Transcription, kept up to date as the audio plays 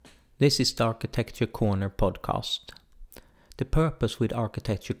This is the Architecture Corner podcast. The purpose with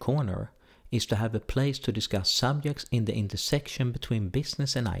Architecture Corner is to have a place to discuss subjects in the intersection between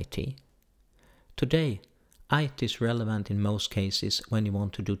business and IT. Today, IT is relevant in most cases when you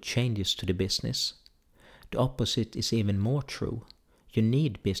want to do changes to the business. The opposite is even more true. You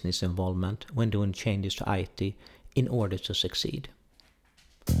need business involvement when doing changes to IT in order to succeed.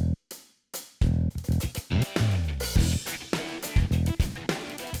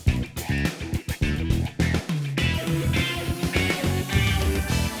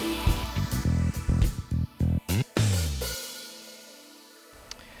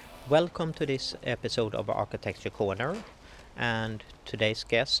 Welcome to this episode of Architecture Corner, and today's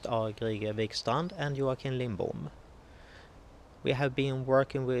guests are Gregor Wikstrand and Joakim Lindbom. We have been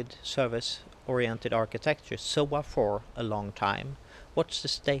working with service-oriented architecture, SOA, for a long time. What's the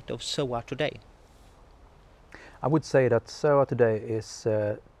state of SOA today? I would say that SOA today is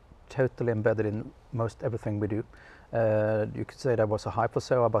totally embedded in most everything we do. You could say there was a hype for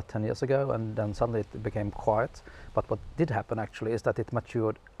SOA about 10 years ago, and then suddenly it became quiet. But what did happen actually is that it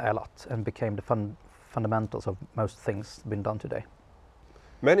matured a lot and became the fundamentals of most things being done today.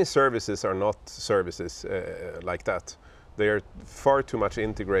 Many services are not services like that. They are far too much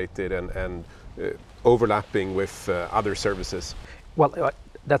integrated and overlapping with other services. Well,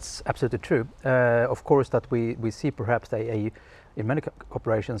 that's absolutely true. Of course, that we see perhaps in many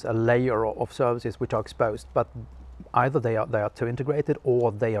corporations a layer of services which are exposed, but either they are too integrated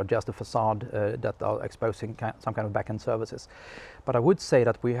or they are just a facade that are exposing some kind of back-end services. But I would say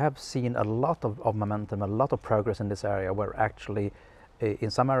that we have seen a lot of momentum, a lot of progress in this area, where actually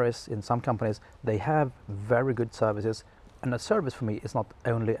in some areas, in some companies, they have very good services. And a service for me is not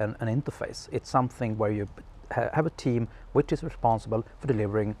only an interface, it's something where you have a team which is responsible for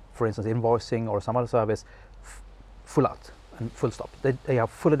delivering, for instance, invoicing or some other service full out and full stop. They are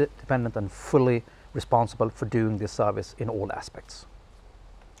fully dependent and fully responsible for doing this service in all aspects.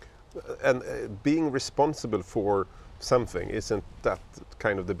 And being responsible for something, isn't that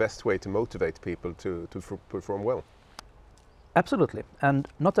kind of the best way to motivate people to perform well? Absolutely, and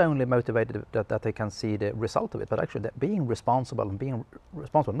not only motivated that they can see the result of it, but actually being responsible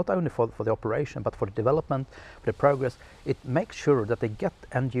not only for the operation, but for the development, for the progress. It makes sure that they get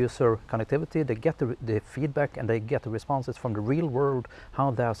end user connectivity, they get the feedback, and they get the responses from the real world,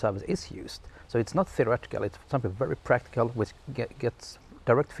 how their service is used. So it's not theoretical, it's something very practical, which gets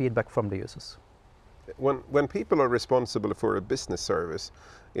direct feedback from the users. When people are responsible for a business service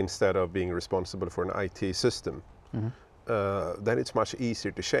instead of being responsible for an IT system, then it's much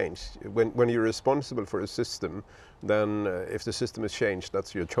easier to change. When you're responsible for a system, then if the system is changed,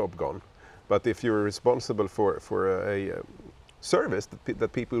 that's your job gone. But if you're responsible for a service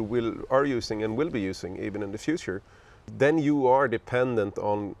that people are using and will be using even in the future, then you are dependent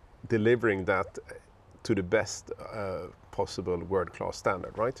on delivering that to the best possible world-class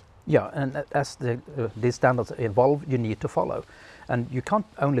standard, right? Yeah, and as these standards evolve, you need to follow. And you can't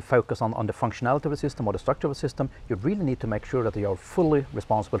only focus on the functionality of a system or the structure of a system. You really need to make sure that you are fully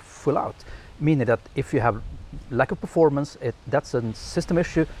responsible, full out. Meaning that if you have lack of performance, that's a system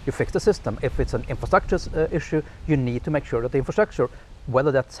issue, you fix the system. If it's an infrastructure issue, you need to make sure that the infrastructure,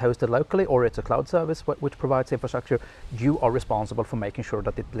 whether that's hosted locally or it's a cloud service which provides infrastructure, you are responsible for making sure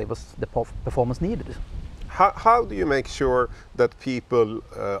that it delivers the performance needed. How do you make sure that people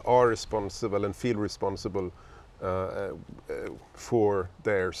are responsible and feel responsible for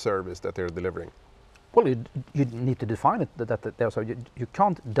their service that they're delivering? Well, you need to define it so you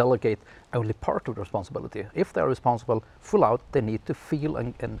can't delegate only part of the responsibility. If they're responsible full out, they need to feel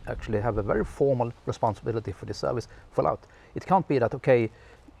and actually have a very formal responsibility for the service full out. It can't be that, okay,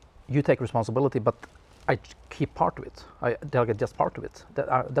 you take responsibility, but I keep part of it. I delegate just part of it.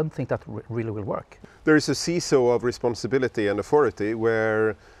 I don't think that really will work. There is a seesaw of responsibility and authority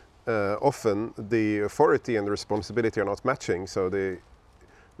where often the authority and the responsibility are not matching. So the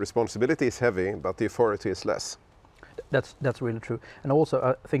responsibility is heavy, but the authority is less. That's really true. And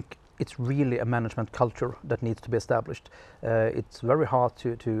also, I think it's really a management culture that needs to be established. It's very hard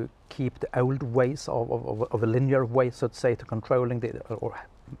to keep the old ways of a linear way, so to say, to controlling or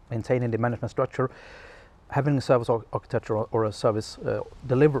maintaining the management structure. Having a service architecture or a service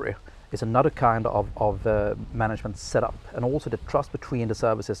delivery is another kind of management setup, and also the trust between the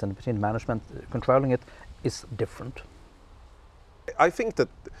services and between management controlling it is different. I think that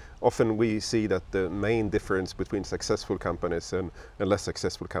often we see that the main difference between successful companies and less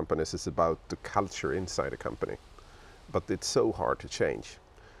successful companies is about the culture inside a company, but it's so hard to change.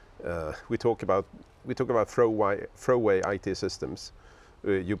 We talk about throwaway IT systems,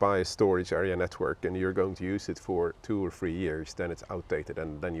 you buy a storage area network and you're going to use it for 2 or 3 years, then it's outdated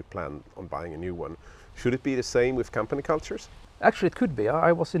and then you plan on buying a new one. Should it be the same with company cultures? Actually, it could be.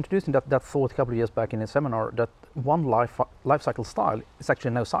 I was introducing that thought a couple of years back in a seminar, that one life cycle style is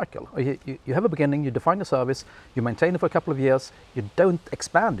actually no cycle. You have a beginning, you define a service, you maintain it for a couple of years, you don't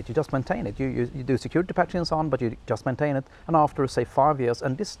expand it, you just maintain it. You do security patching and so on, but you just maintain it. And after, say, 5 years,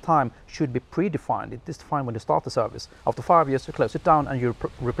 and this time should be predefined. It is defined when you start the service. After 5 years, you close it down and you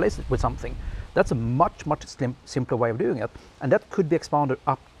replace it with something. That's a much simpler way of doing it. And that could be expanded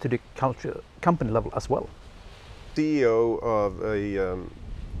up to the company level as well. CEO of a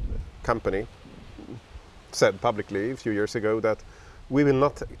company said publicly a few years ago that we will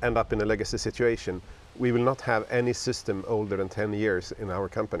not end up in a legacy situation. We will not have any system older than 10 years in our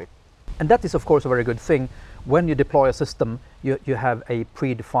company. And that is, of course, a very good thing. When you deploy a system, you have a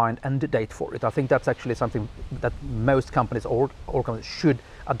predefined end date for it. I think that's actually something that most companies or companies should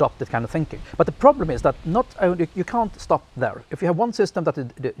adopt, that kind of thinking. But the problem is that not only you can't stop there. If you have one system that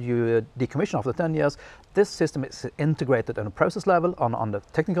you decommission after 10 years, this system is integrated on a process level, on the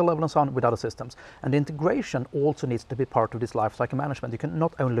technical level and so on with other systems. And the integration also needs to be part of this lifecycle management. You can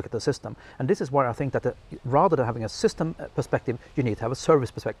not only look at the system. And this is where I think that rather than having a system perspective, you need to have a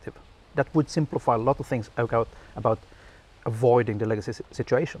service perspective. That would simplify a lot of things about avoiding the legacy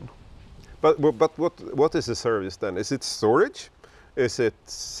situation. But what is the service then? Is it storage? Is it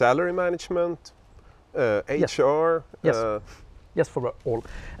salary management? HR? Yes. Yes, for all.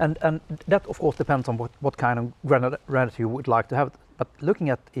 And that, of course, depends on what kind of granularity you would like to have. But looking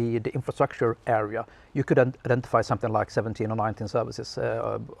at the infrastructure area, you could identify something like 17 or 19 services.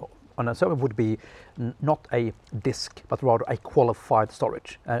 On a server would be not a disk, but rather a qualified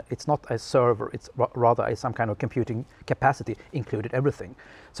storage. It's not a server, it's rather some kind of computing capacity included everything.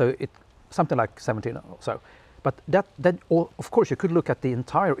 So it's something like 17 or so. But then, of course, you could look at the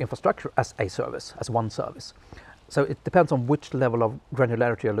entire infrastructure as a service, as one service. So it depends on which level of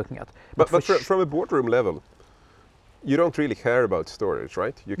granularity you're looking at. But from a boardroom level, you don't really care about storage,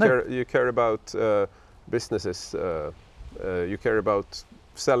 right? You care about businesses. You care about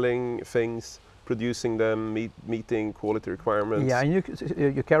selling things, producing them, meeting quality requirements. Yeah, and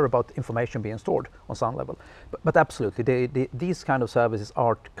you care about information being stored on some level. But absolutely, these kind of services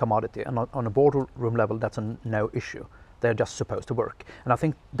are commodity, and on a boardroom level, that's a no issue. They're just supposed to work. And I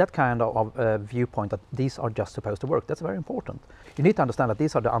think that kind of viewpoint, that these are just supposed to work, that's very important. You need to understand that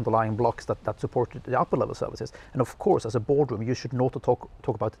these are the underlying blocks that support the upper level services. And of course, as a boardroom, you should not talk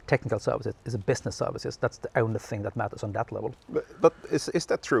about technical services. It's a business services. That's the only thing that matters on that level. But is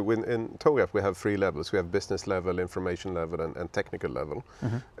that true? In TOGAF, we have 3 levels. We have business level, information level, and technical level.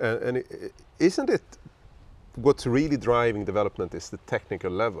 Mm-hmm. And isn't it what's really driving development is the technical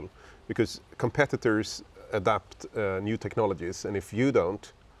level? Because competitors adapt new technologies, and if you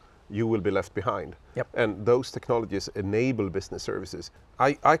don't, you will be left behind. Yep. And those technologies enable business services.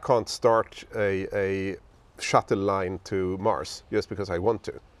 I can't start a shuttle line to Mars just because I want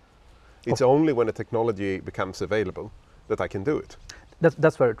to. It's only when a technology becomes available that I can do it.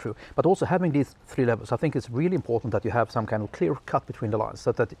 That's very true. But also having these 3 levels, I think it's really important that you have some kind of clear cut between the lines,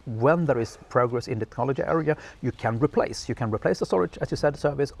 so that when there is progress in the technology area, you can replace. You can replace the storage, as you said,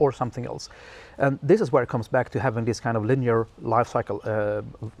 service, or something else. And this is where it comes back to having this kind of linear life cycle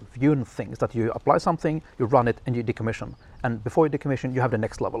viewing things, that you apply something, you run it, and you decommission. And before you decommission, you have the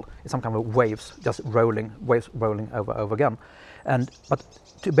next level. It's some kind of waves rolling over again. But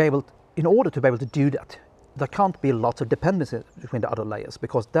in order to be able to do that, there can't be lots of dependency between the other layers,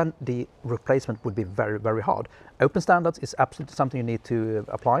 because then the replacement would be very, very hard. Open standards is absolutely something you need to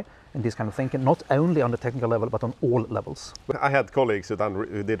apply in this kind of thinking, not only on the technical level, but on all levels. I had colleagues who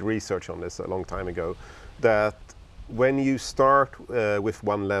did research on this a long time ago, that when you start with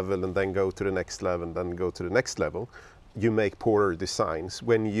one level and then go to the next level and then go to the next level, you make poorer designs.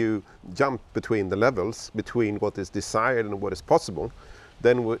 When you jump between the levels, between what is desired and what is possible,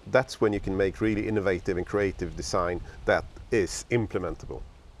 then that's when you can make really innovative and creative design that is implementable.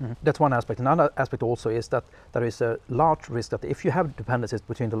 Mm-hmm. That's one aspect. Another aspect also is that there is a large risk that if you have dependencies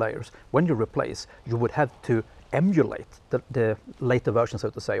between the layers, when you replace, you would have to emulate the later version,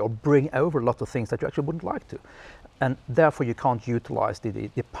 so to say, or bring over a lot of things that you actually wouldn't like to. And therefore you can't utilize the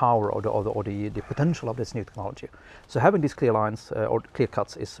power or the potential of this new technology. So having these clear lines or clear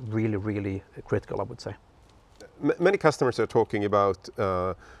cuts is really, really critical, I would say. Many customers are talking about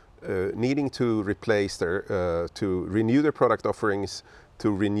needing to replace to renew their product offerings,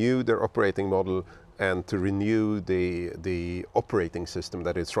 to renew their operating model, and to renew the operating system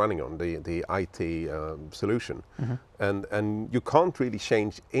that it's running on, the IT solution. Mm-hmm. And you can't really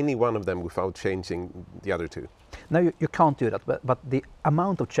change any one of them without changing the other 2. No, you can't do that, but the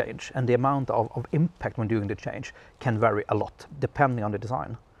amount of change and the amount of impact when doing the change can vary a lot depending on the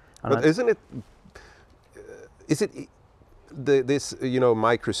design. And But isn't it? Is it this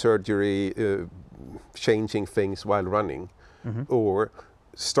microsurgery, changing things while running, or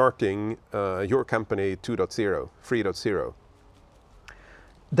starting your company 2.0, 3.0?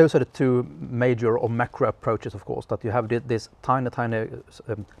 Those are the two major or macro approaches, of course, that you have this tiny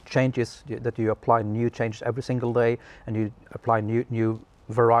changes that you apply new changes every single day, and you apply new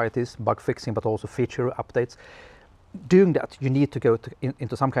varieties, bug fixing, but also feature updates. Doing that, you need to go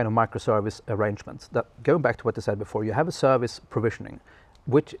into some kind of microservice arrangements. That, going back to what I said before, you have a service provisioning,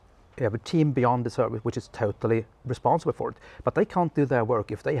 which you have a team beyond the service which is totally responsible for it. But they can't do their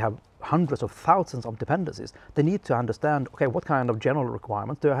work if they have hundreds of thousands of dependencies. They need to understand, okay, what kind of general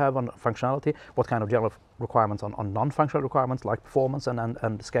requirements do I have on functionality, what kind of general requirements on non-functional requirements like performance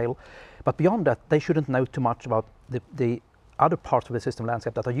and scale. But beyond that, they shouldn't know too much about the other parts of the system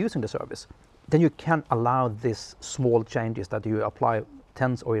landscape that are using the service. Then you can allow these small changes that you apply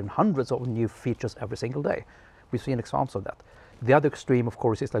tens or even hundreds of new features every single day. We've seen examples of that. The other extreme, of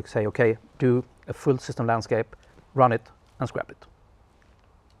course, is like say, okay, do a full system landscape, run it, and scrap it.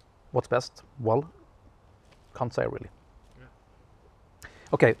 What's best? Well, can't say really. Yeah.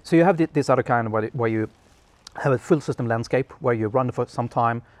 Okay, so you have this other kind of where you have a full system landscape where you run it for some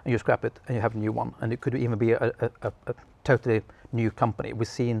time and you scrap it and you have a new one, and it could even be a totally new company. We've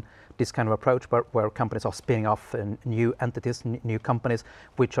seen this kind of approach where companies are spinning off new entities, new companies,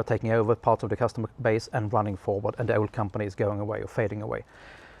 which are taking over parts of the customer base and running forward, and the old company is going away or fading away.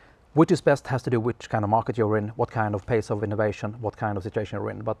 Which is best has to do with which kind of market you're in, what kind of pace of innovation, what kind of situation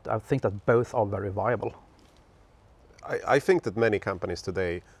you're in. But I think that both are very viable. I think that many companies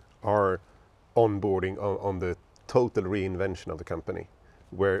today are onboarding on the total reinvention of the company,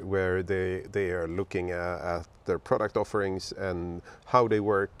 where they are looking at their product offerings and how they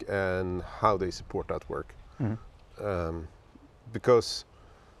work and how they support that work. Because,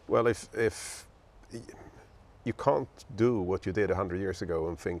 well, if you can't do what you did 100 years ago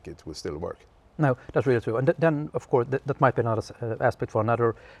and think it will still work. No, that's really true. And then, of course, that might be another aspect for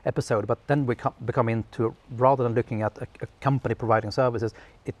another episode, but then we become into, rather than looking at a company providing services,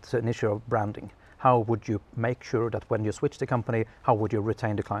 it's an issue of branding. How would you make sure that when you switch the company, how would you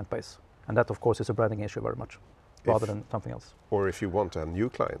retain the client base? And that, of course, is a branding issue very much, rather than something else. Or if you want to have new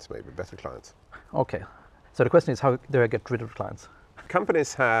clients, maybe better clients. Okay. So the question is, how do I get rid of clients?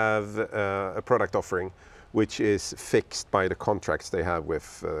 Companies have a product offering which is fixed by the contracts they have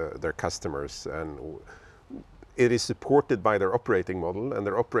with their customers, and it is supported by their operating model, and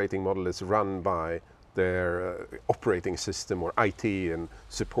their operating model is run by their operating system or IT and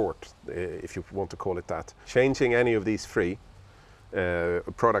support, if you want to call it that. Changing any of these three,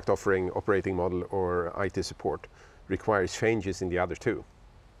 product offering, operating model or IT support, requires changes in the other two.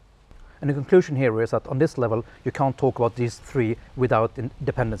 And the conclusion here is that on this level, you can't talk about these three without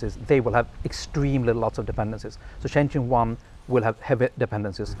dependencies. They will have extremely lots of dependencies. So changing one will have heavy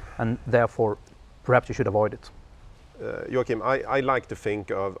dependencies, and therefore, perhaps you should avoid it. Joachim, I like to think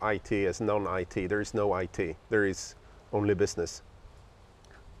of IT as non-IT. There is no IT. There is only business.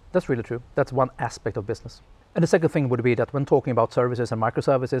 That's really true. That's one aspect of business. And the second thing would be that when talking about services and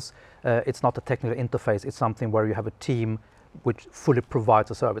microservices, it's not a technical interface. It's something where you have a team which fully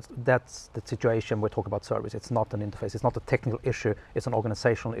provides a service. That's the situation we're talking about service. It's not an interface. It's not a technical issue. It's an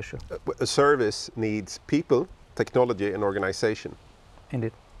organizational issue. A service needs people, technology and organization.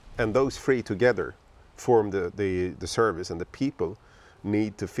 Indeed. And those three together form the service, and the people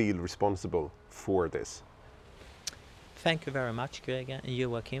need to feel responsible for this. Thank you very much, Greg and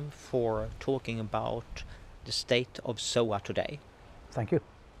Joachim, for talking about the state of SOA today. Thank you.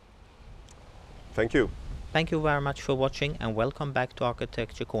 Thank you. Thank you very much for watching, and welcome back to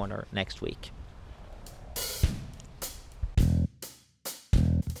Architecture Corner next week.